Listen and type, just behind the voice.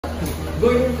My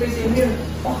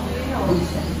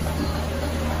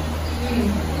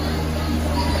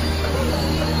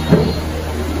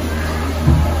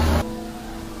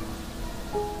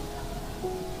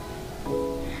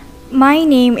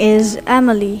name is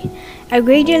Emily, a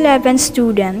grade 11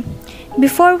 student.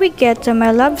 Before we get to my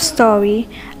love story,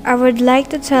 I would like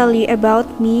to tell you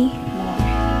about me.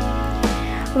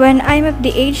 When I'm at the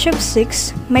age of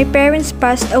 6, my parents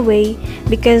passed away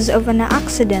because of an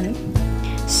accident.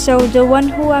 So the one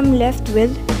who I'm left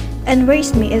with and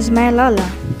raised me is my Lola.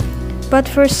 But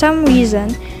for some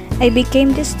reason, I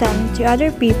became distant to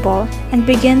other people and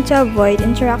began to avoid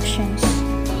interactions.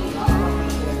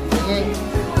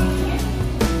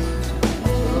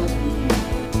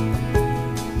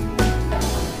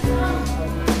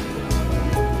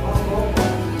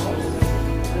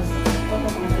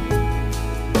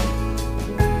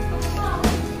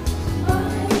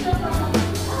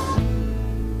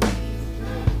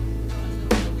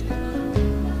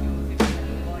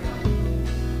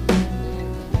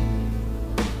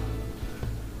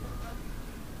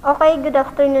 Okay, good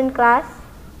afternoon, class.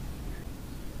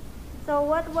 So,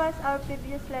 what was our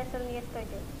previous lesson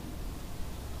yesterday?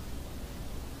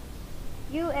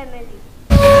 You, Emily.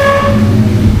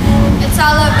 It's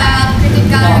all about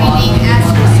critical reading as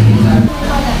we speak.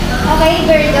 Okay,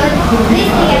 very good.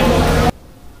 Please begin.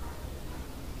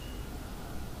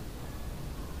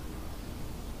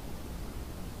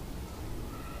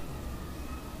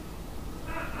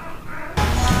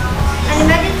 I'm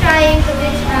not trying to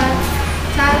teach us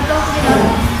child talk without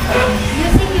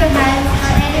using your hands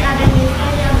or any other means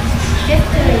of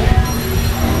gesturing.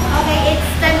 Okay, it's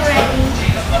time already.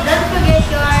 Don't forget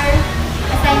your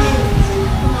assignment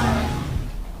tomorrow.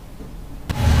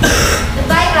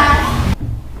 Goodbye, class.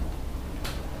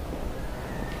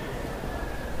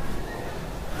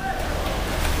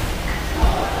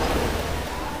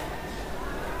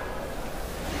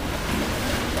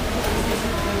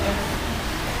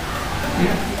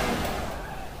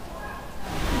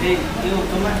 Hey, you,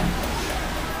 come on.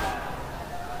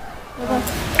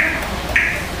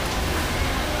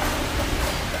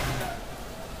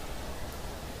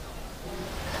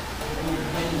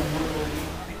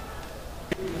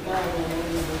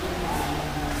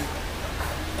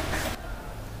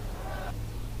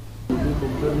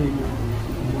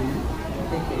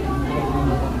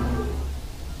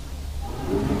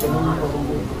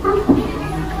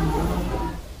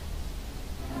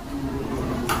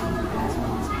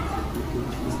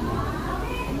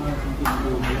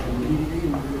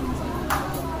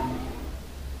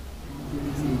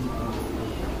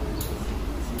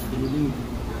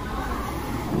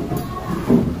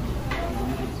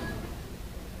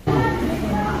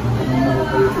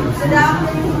 Good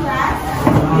afternoon, class.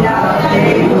 Good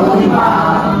afternoon,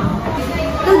 ma'am.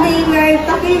 Today we are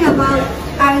talking about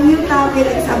our new topic.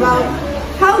 It's about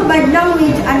how bad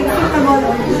language are acceptable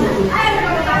on TV.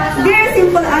 There is a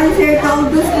simple answer to all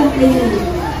those complaining.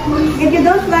 If you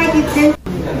don't like it, then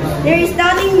there is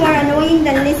nothing more annoying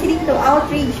than listening to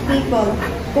outraged people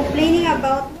complaining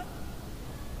about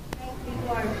what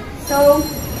before. So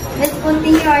let's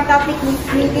continue our topic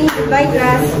next meeting. Goodbye,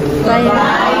 class. Bye.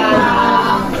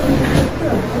 Bye.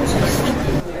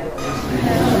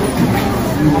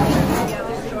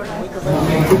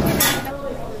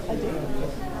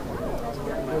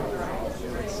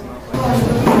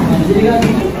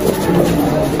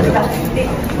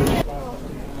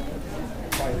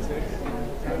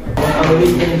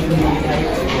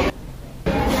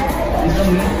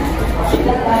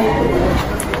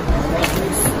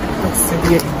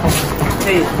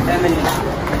 Hey, Emily.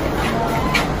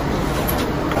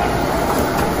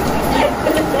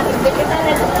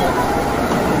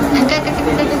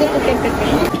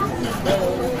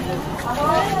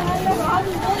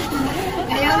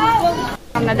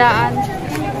 Nadaan.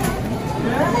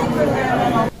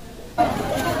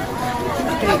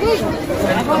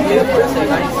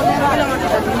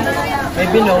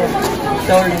 Maybe no.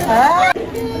 Sorry.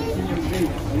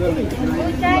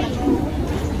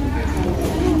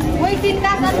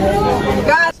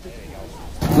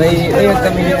 May ayun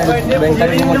kami yun. May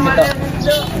kami magkita.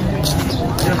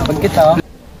 Magkita.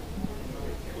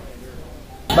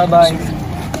 Bye-bye.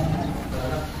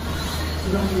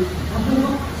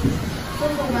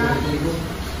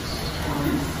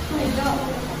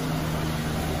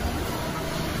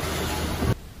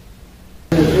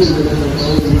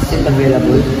 Is it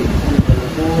available?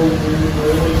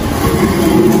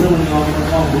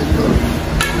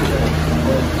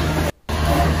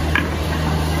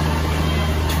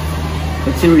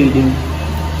 What's your reading?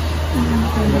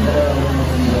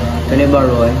 Can I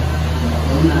borrow it?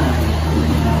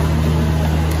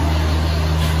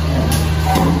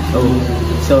 Oh,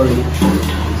 sorry.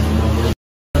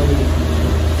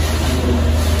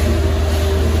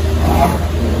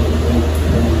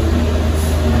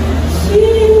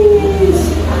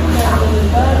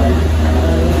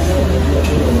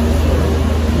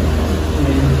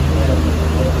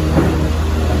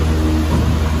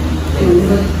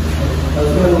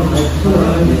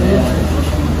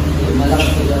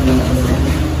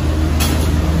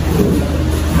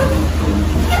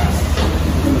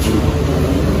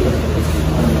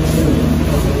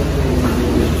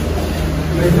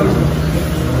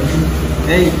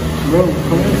 Hey, bro,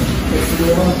 come here.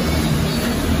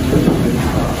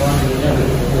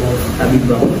 Tabi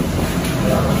ba?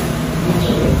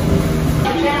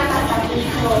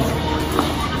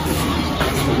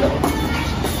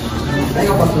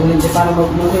 Tayo pasunod siya para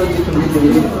magmulod dito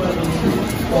dito.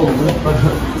 Oh, wala pa.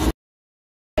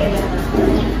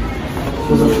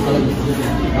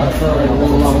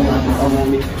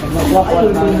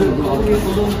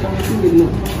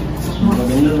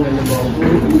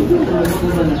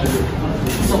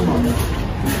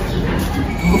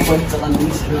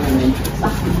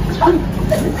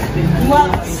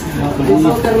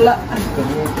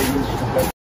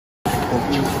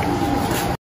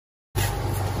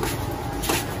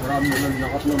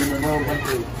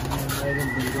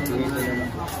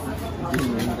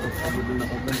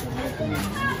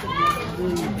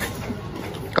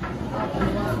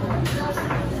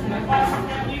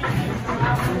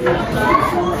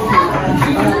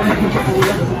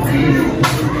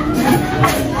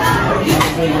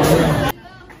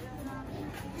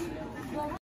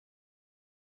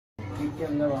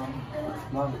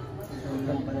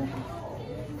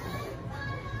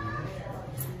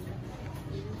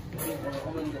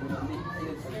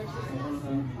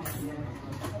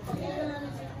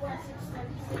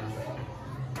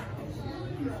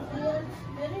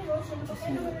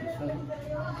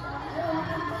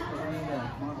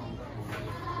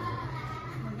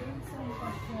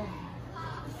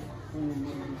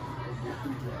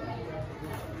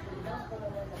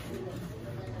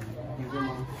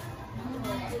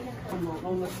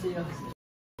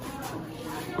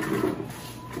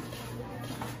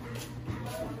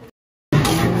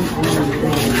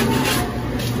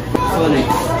 Sorry,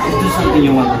 ito something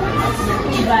you want.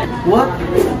 What?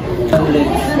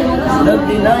 Don't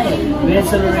deny it. We are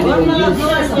already on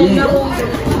you.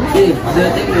 Hey, do you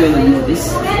think we will notice?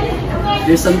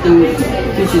 There's something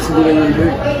fishy is going on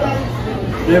her.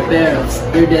 Their parents,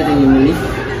 they're dating Emily.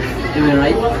 Am I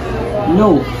right?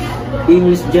 No,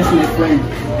 Emily's just my friend.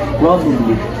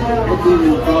 Probably. What do you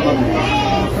mean probably?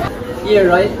 Yeah,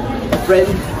 right? A friend.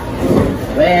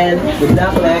 Well, good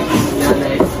luck, Lex. Yeah,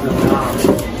 Lex. Good luck.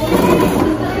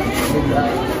 Good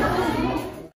luck.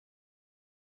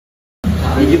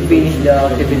 Did you finish the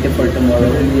activity for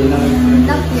tomorrow?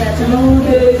 Not yet.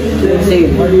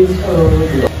 Same.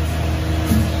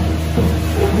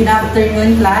 Good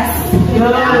afternoon, class.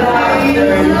 Good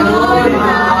afternoon,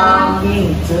 ma'am.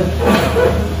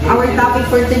 Our topic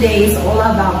for today is all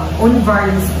about on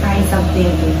various kinds of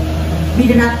thinking. We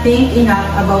do not think enough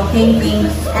about thinking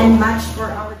and much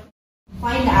for our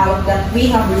find out that we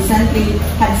have recently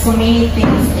had so many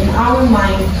things in our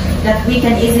mind that we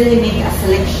can easily make a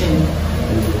selection,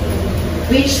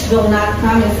 which will not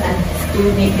promise us to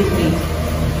make the thing.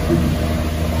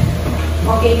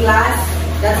 Okay, class,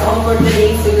 that's all for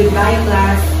today. So goodbye,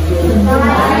 class.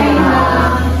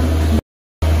 Goodbye.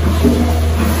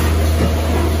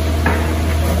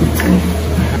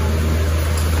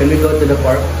 Can we go to the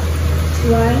park?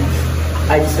 Why?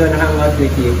 I just wanna hang out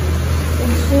with you.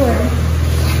 Sure.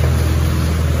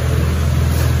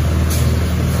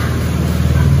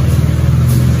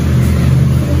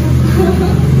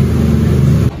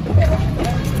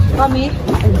 Kami?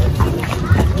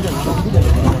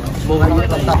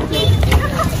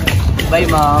 Bye,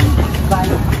 Mom. Bye.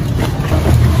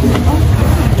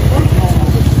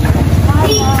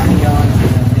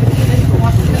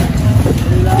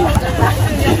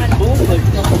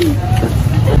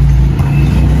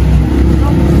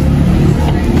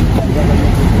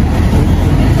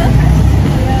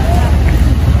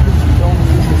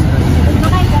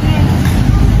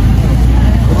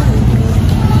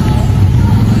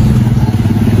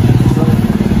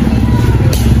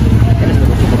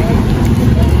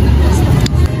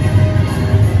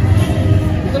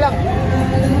 Ito lang.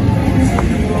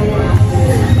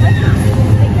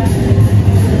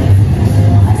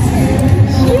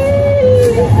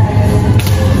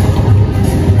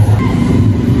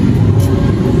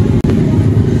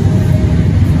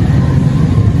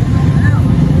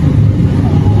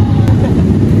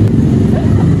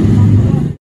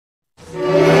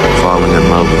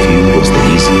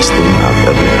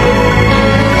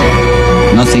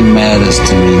 precious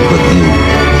to me but you.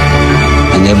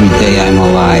 And every day I'm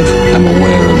alive, I'm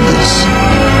aware of this.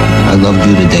 I loved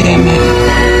you the day I met you.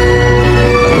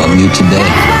 I love you today,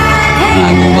 and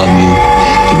I will love you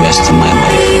the rest of my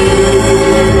life.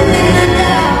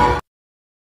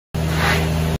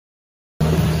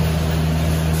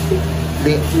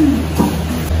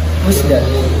 Who's that?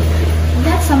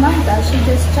 That's Samantha. She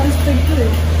just transferred to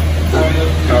it.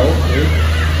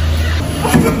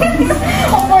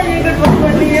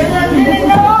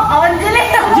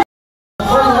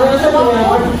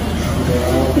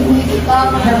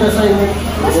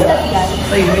 What's that guy?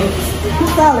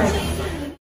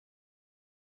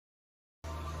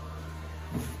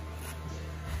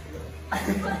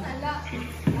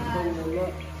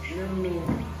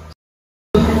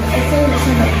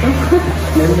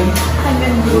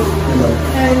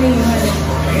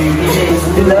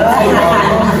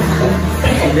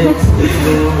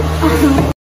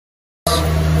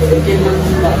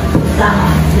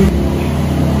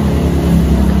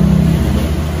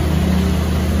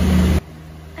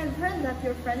 I've heard that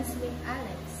you're friends with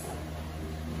Alex.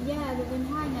 Yeah, we've been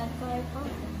hanging out for a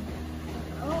coffee.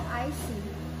 Oh, I see.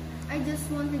 I just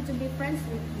wanted to be friends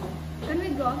with you. Can we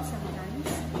go out sometimes?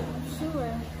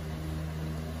 Sure.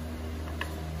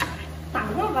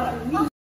 Tanggal para